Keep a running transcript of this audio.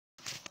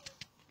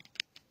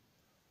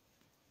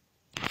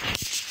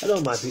Hello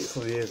my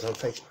beautiful viewers on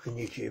Facebook and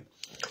YouTube.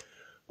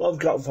 What I've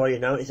got for you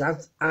now is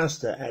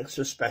Asda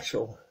Extra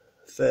Special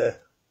for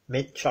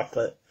mint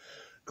chocolate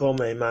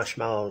gourmet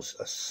marshmallows,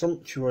 a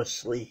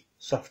sumptuously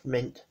soft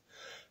mint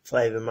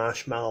flavour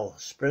marshmallow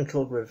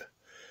sprinkled with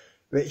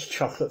rich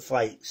chocolate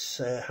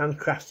flakes,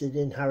 handcrafted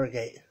in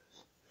Harrogate.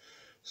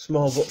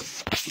 Small but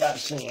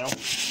that's it,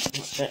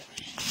 that's it.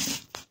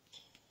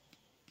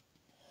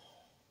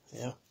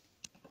 Yeah.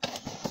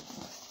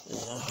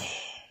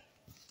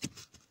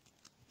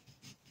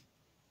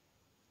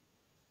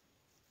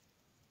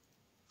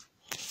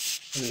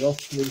 There we go,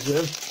 move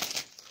in.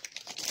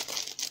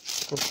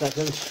 1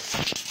 second.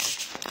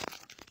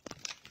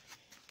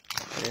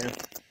 Yeah.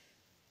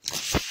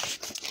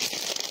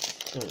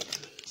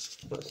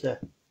 What's that?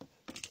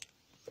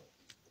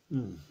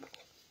 Mm.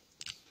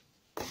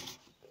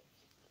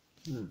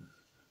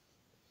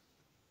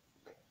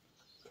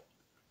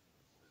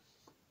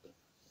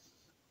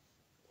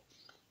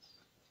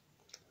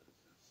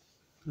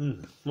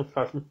 1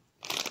 second.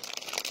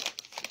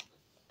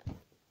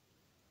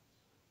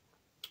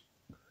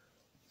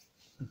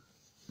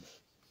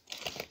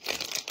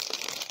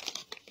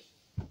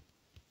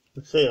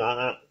 Let's see like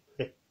that.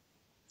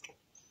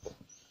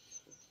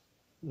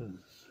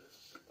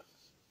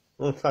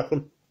 1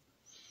 second.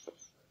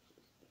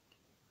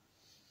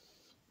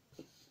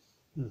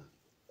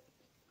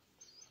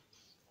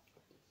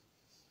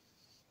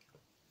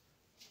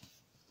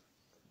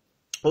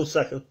 One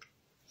second.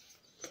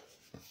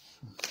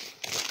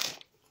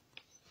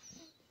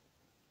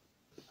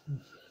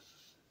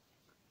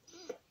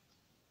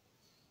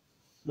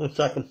 One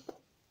second.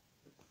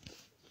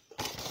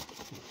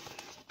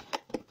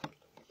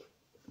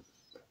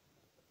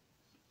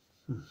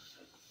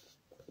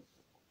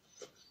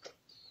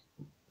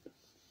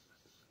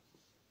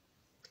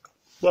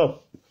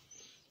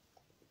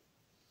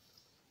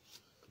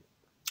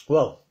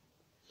 Well,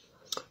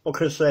 what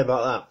can I say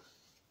about that?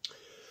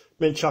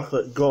 Mint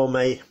chocolate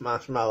gourmet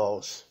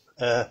marshmallows.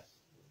 I'd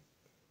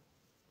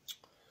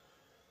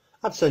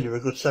say they're a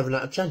good 7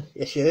 out of 10.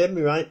 Yes, you heard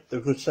me right. They're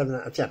a good 7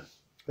 out of 10.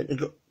 But they've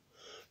got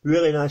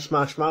really nice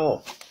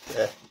marshmallow.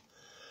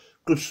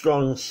 Good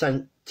strong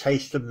scent,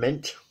 taste of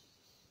mint.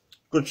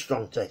 Good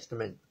strong taste of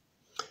mint.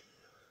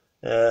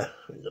 Yeah,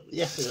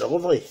 they're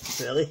lovely,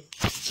 really.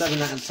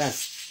 7 out of 10.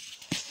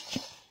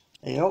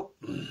 There you go.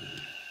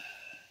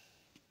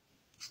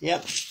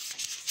 Yep.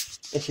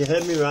 If you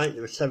heard me right, they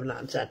were 7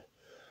 out of 10.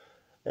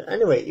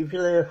 Anyway, if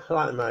you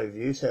like my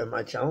reviews here on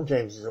my channel,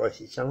 James's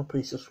Oasis channel,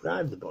 please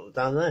subscribe. The button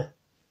down there.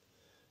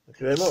 Thank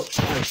you very much.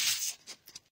 Bye.